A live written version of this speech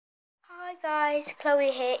Guys, Chloe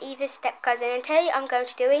here, Eva's step cousin, and today I'm going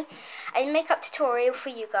to do a makeup tutorial for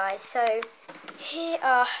you guys. So here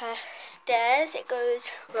are her stairs. It goes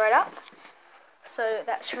right up, so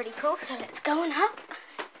that's really cool. So let's go on up.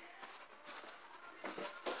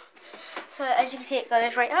 So as you can see, it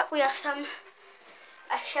goes right up. We have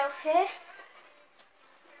a shelf here.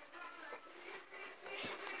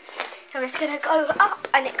 So I'm just gonna go up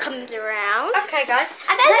and it comes around. Okay guys,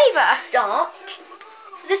 and there's Eva. Start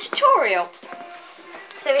the tutorial.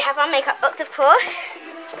 So we have our makeup box, of course.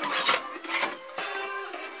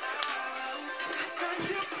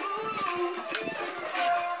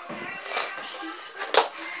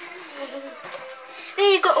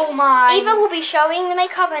 These are all mine. Eva will be showing the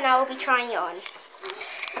makeup and I will be trying it on.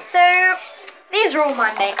 So these are all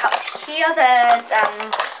my makeups. Here there's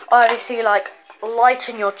obviously like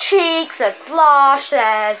lighten your cheeks, there's blush,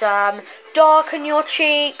 there's darken your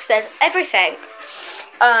cheeks, there's everything.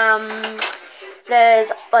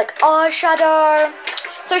 There's like eyeshadow.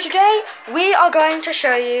 So today we are going to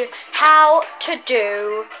show you how to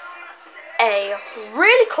do a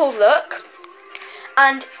really cool look,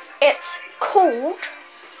 and it's called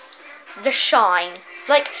the Shine.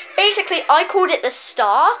 Like basically I called it the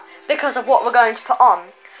Star because of what we're going to put on.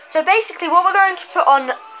 So basically what we're going to put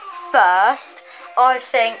on first, I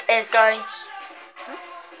think, is going...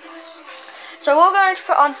 So what we're going to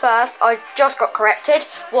put on first, I just got corrected,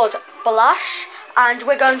 was blush, and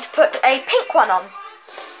we're going to put a pink one on.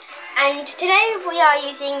 And today we are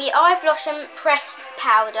using the Eye Blossom Pressed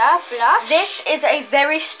Powder blush. This is a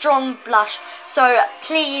very strong blush, so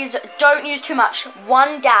please don't use too much,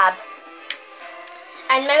 one dab.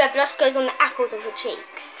 And remember, blush goes on the apples of your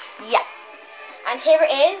cheeks. Yeah. And here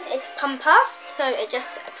it is, it's pumper, so it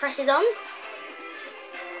just presses on.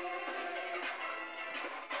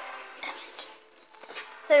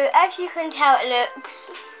 So as you can tell, it looks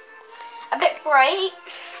a bit bright.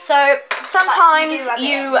 So sometimes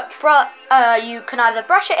you can either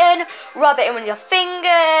brush it in, rub it in with your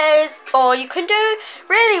fingers, or you can do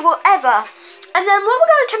really whatever. And then what we're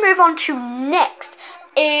going to move on to next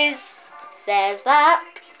is, there's that.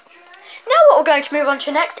 Now what we're going to move on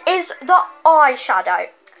to next is the eyeshadow.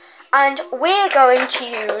 And we're going to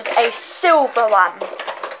use a silver one.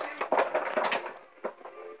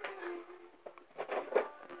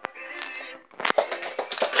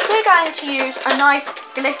 We're going to use a nice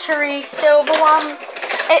glittery silver one.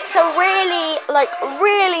 It's a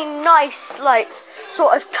really nice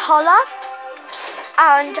sort of colour,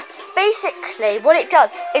 and basically what it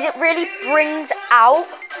does is it really brings out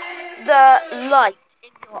the light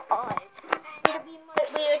in your eyes. And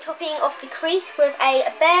we are topping off the crease with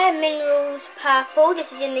a Bare Minerals purple.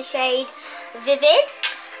 This is in the shade Vivid.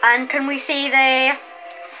 And can we see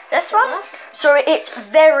this one? So it's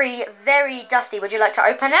very dusty. Would you like to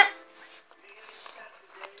open it?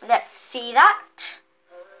 Let's see that.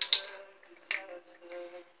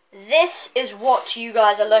 This is what you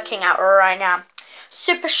guys are looking at right now.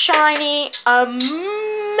 Super shiny,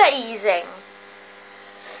 amazing.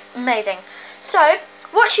 So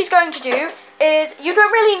what she's going to do is, you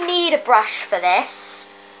don't really need a brush for this.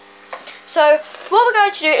 So what we're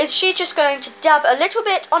going to do is she's just going to dab a little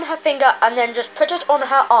bit on her finger and then just put it on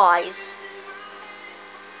her eyes.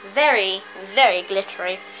 Very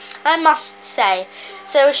glittery, I must say.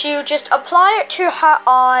 So she'll just apply it to her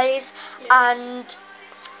eyes, and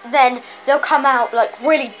then they'll come out like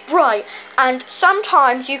really bright. And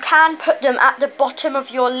sometimes you can put them at the bottom of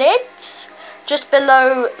your lids, just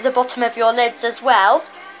below the bottom of your lids as well.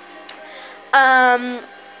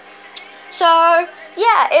 So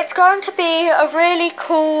yeah, it's going to be a really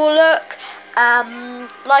cool look.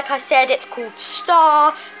 Like I said, it's called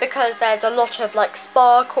Star because there's a lot of like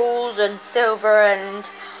sparkles and silver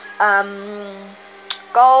and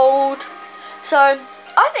gold. So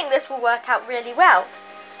I think this will work out really well.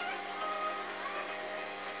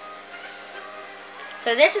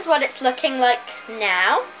 So this is what it's looking like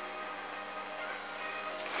now.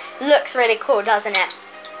 Looks really cool, doesn't it?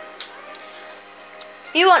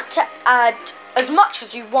 You want to add as much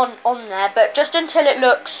as you want on there, but just until it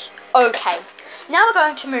looks okay. Now we're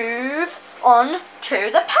going to move on to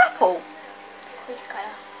the purple. Crease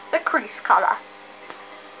colour. The crease colour.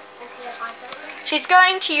 She's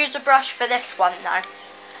going to use a brush for this one though.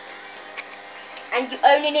 And you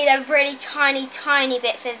only need a really tiny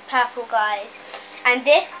bit for the purple, guys. And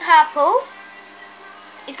this purple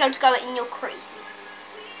is going to go in your crease.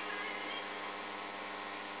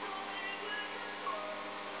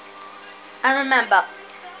 And remember,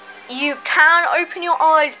 you can open your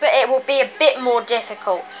eyes, but it will be a bit more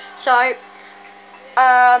difficult. So,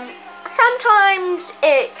 sometimes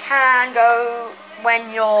it can go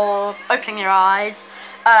when you're opening your eyes,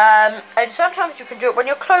 and sometimes you can do it when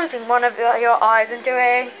you're closing one of your eyes and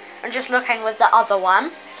just looking with the other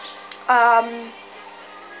one. And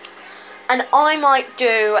I might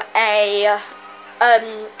do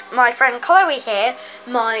my friend Chloe here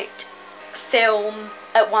might film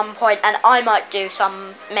at one point, and I might do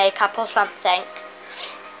some makeup or something.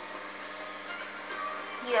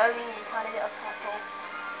 You only need a tiny bit of purple.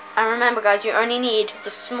 And remember guys, you only need the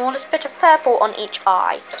smallest bit of purple on each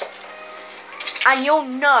eye. And you'll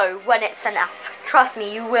know when it's enough. Trust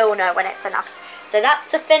me, you will know when it's enough. So that's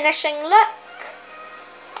the finishing look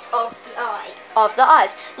Of the eyes. of the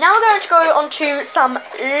eyes. Now we're going to go on to some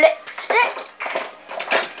lipstick.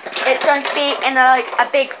 It's going to be in a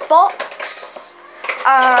big box.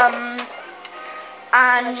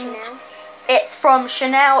 And it's from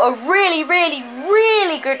Chanel, a really, really,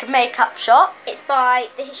 really good makeup shop. It's by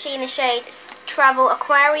She in the Shade Travel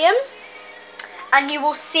Aquarium. And you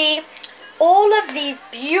will see all of these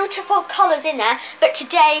beautiful colours in there. But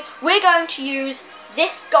today we're going to use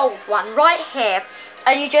this gold one right here.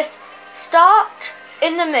 And you just start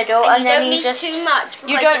in the middle, and then you just too much.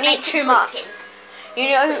 You don't need too much. You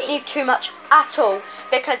don't need too much at all,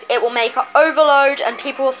 because it will make an overload and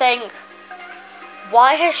people will think,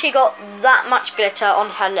 why has she got that much glitter on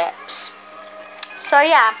her lips? So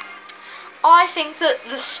yeah, I think that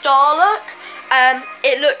the star look,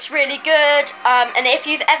 it looks really good. And if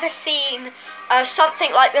you've ever seen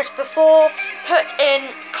something like this before, put in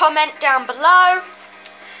comment down below.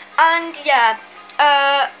 And yeah,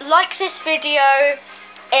 like this video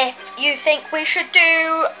if you think we should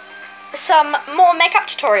do some more makeup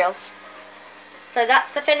tutorials. So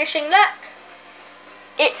that's the finishing look.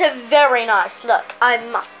 It's a very nice look, I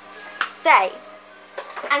must say.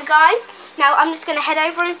 And guys, now I'm just going to head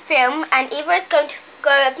over and film, and Eva is going to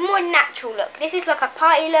go a more natural look. This is like a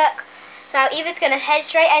party look, so Eva's going to head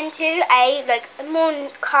straight into a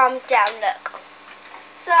more calmed down look.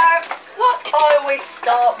 So what I always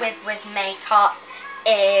start with makeup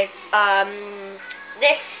is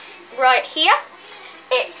this right here.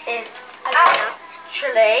 It is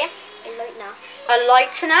actually a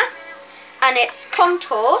lightener, and it's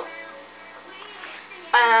contour.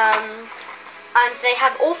 And they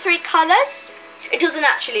have all three colours. It doesn't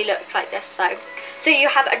actually look like this though. So you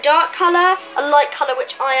have a dark colour, a light colour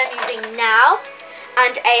which I am using now,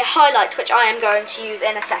 and a highlight which I am going to use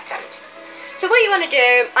in a second. So what you want to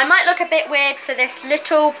do, I might look a bit weird for this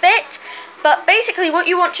little bit, but basically what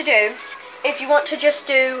you want to do is you want to just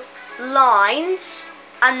do lines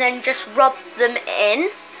and then just rub them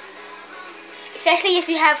in. Especially if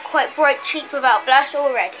you have quite bright cheeks without blush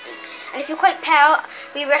already. And if you're quite pale,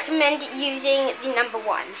 we recommend using the number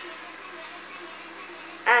 1.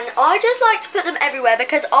 And I just like to put them everywhere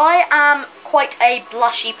because I am quite a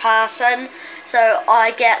blushy person. So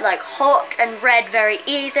I get like hot and red very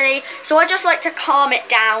easily. So I just like to calm it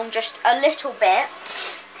down just a little bit.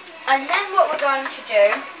 And then what we're going to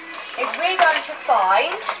do is we're going to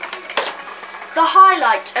find the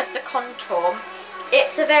highlight of the contour.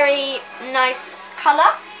 It's a very nice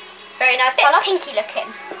colour. Very nice colour. Pinky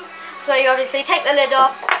looking. So you obviously take the lid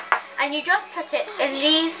off and you just put it in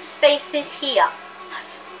these spaces here.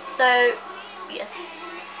 So, yes.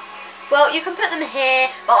 Well, you can put them here,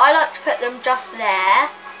 but I like to put them just there.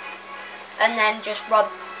 And then just rub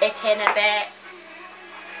it in a bit.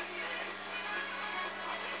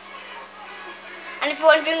 And if you're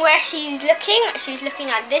wondering where she's looking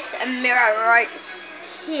at this mirror right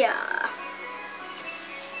here.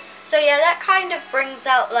 So yeah, that kind of brings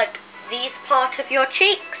out like these part of your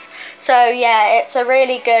cheeks. So yeah, it's a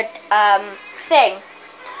really good thing.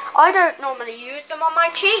 I don't normally use them on my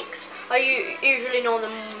cheeks. I usually know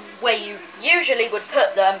them where you usually would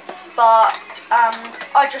put them, but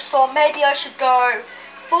I just thought maybe I should go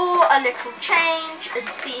for a little change and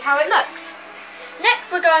see how it looks.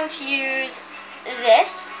 Next we're going to use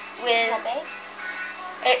this with,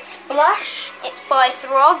 it's blush. It's by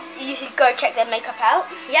Throb. You should go check their makeup out.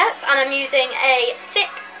 Yep, and I'm using a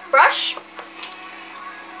thick brush.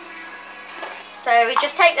 So we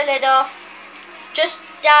just take the lid off, just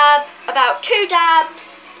dab about 2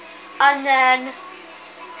 dabs, and then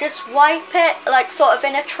just wipe it like sort of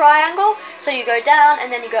in a triangle. So you go down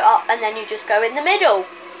and then you go up and then you just go in the middle.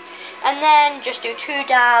 And then just do 2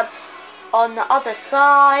 dabs on the other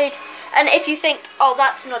side. And if you think, oh,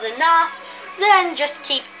 that's not enough, then just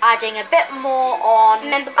keep adding a bit more on.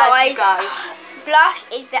 Remember guys, as you go. Blush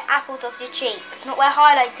is the apples of your cheeks, not where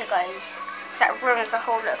highlighter goes. That ruins the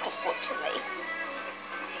whole look, unfortunately.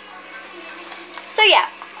 So yeah,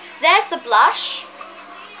 there's the blush.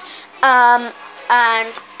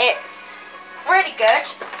 And it's really good.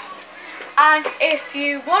 And if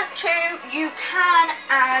you want to, you can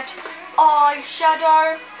add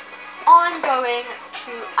eyeshadow. I'm going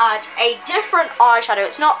to add a different eyeshadow.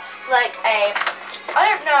 It's not like a,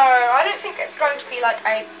 I don't think it's going to be like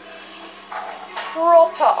a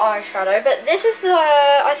proper eyeshadow, but this is the,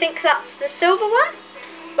 I think that's the silver one,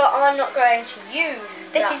 but I'm not going to use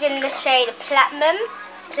This that is in the colour. shade Platinum.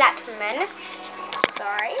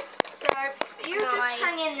 Sorry. So you just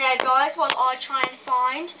hang in there, guys, while I try and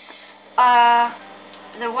find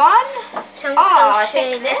the one. So I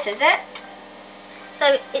think this is it.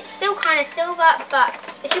 So it's still kind of silver, but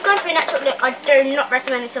if you're going for a natural look, I do not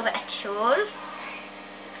recommend the silver at all.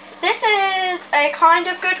 This is a kind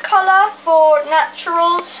of good colour for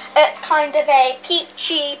natural. It's kind of a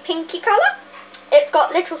peachy, pinky colour. It's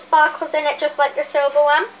got little sparkles in it, just like the silver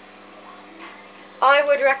one. I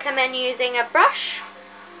would recommend using a brush.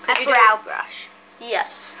 A brow brush.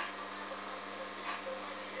 Yes.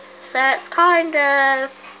 So it's kind of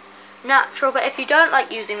natural, but if you don't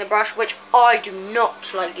like using the brush, which I do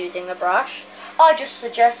not like using the brush, I just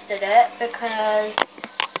suggested it because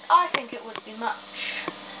I think it would be much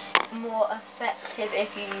more effective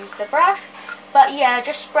if you use the brush. But yeah,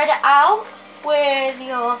 just spread it out with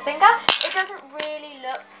your finger. It doesn't really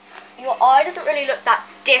look, your eye doesn't really look that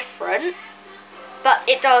different, but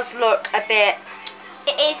it does look a bit.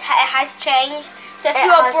 It has changed. So if It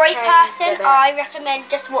you're a has bright changed a person, bit. I recommend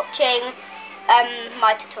just watching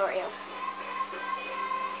my tutorial.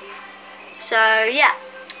 So yeah,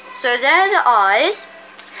 so they're the eyes,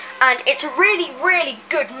 and it's a really, really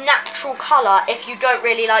good natural colour if you don't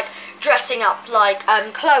really like dressing up like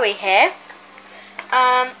Chloe here.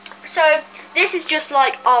 So this is just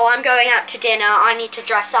like, oh, I'm going out to dinner, I need to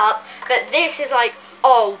dress up, but this is like,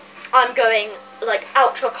 oh, I'm going like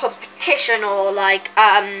out to a competition or like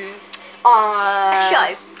A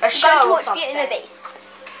show. a show Go to or watch something. Beauty and the Beast.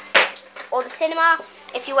 Or the cinema,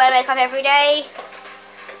 if you wear makeup every day.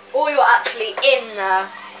 Or you're actually in the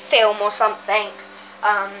film or something.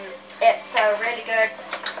 It's a really good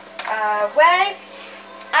way.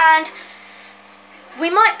 And we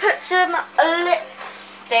might put some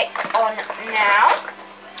lipstick on now.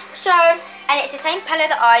 So, And it's the same palette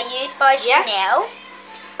that I use by Yes. Chanel.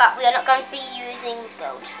 But we are not going to be using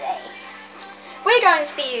gold today. we're going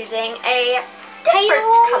to be using a different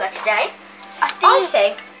Teal. colour today. I I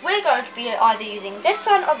think we're going to be either using this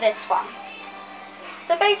one or this one.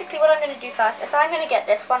 So basically what I'm going to do first is I'm going to get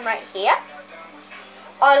this one right here.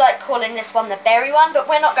 I like calling this one the berry one, but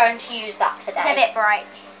we're not going to use that it's a today. bit bright.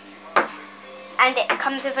 And it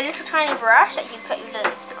comes with a little tiny brush that you put your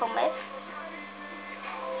lipstick on with.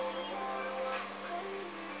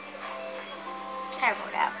 Terrible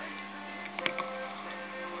that.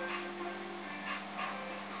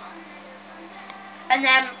 And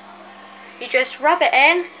then you just rub it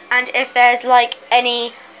in, and if there's like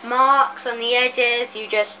any marks on the edges, you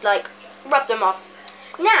just like rub them off.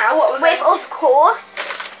 Now what we're With, going of course,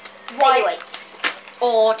 White. wipes.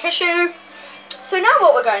 or tissue. So now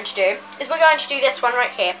what we're going to do is we're going to do this one right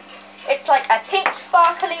here. It's like a pink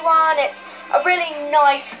sparkly one. It's a really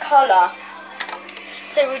nice colour.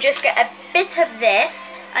 So we'll just get a bit of this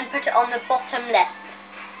and put it on the bottom lip.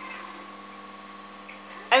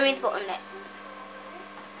 Only the bottom lip.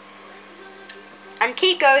 And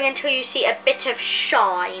keep going until you see a bit of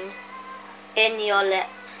shine in your lips.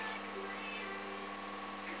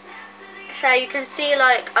 So you can see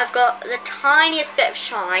like I've got the tiniest bit of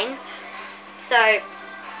shine. So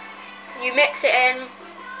you mix it in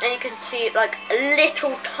and you can see like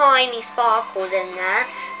little tiny sparkles in there.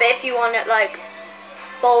 But if you want it like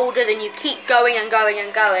bolder, then you keep going and going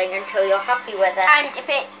and going until you're happy with it. And if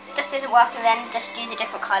it just isn't working, then just use a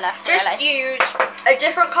different colour. Just really. use a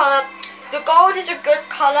different colour. The gold is a good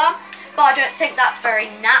colour, but I don't think that's very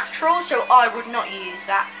natural, so I would not use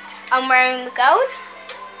that. I'm wearing the gold.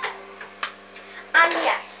 And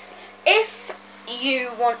yes, if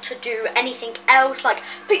you want to do anything else, like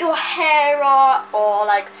put your hair up or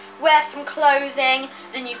like wear some clothing,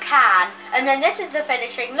 then you can. And then this is the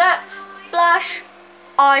finishing look: blush,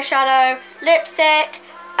 eyeshadow, lipstick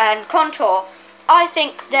and contour. I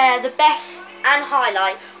think they're the best, and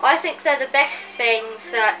highlight. I think they're the best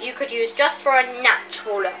things that you could use just for a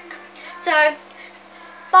natural look. So,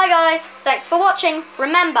 bye guys, thanks for watching.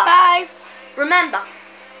 Remember,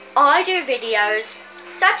 I do videos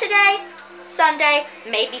Saturday, Sunday,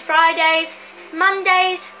 maybe Fridays,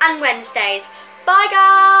 Mondays and Wednesdays. Bye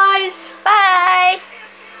guys. Bye.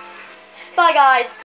 Bye guys.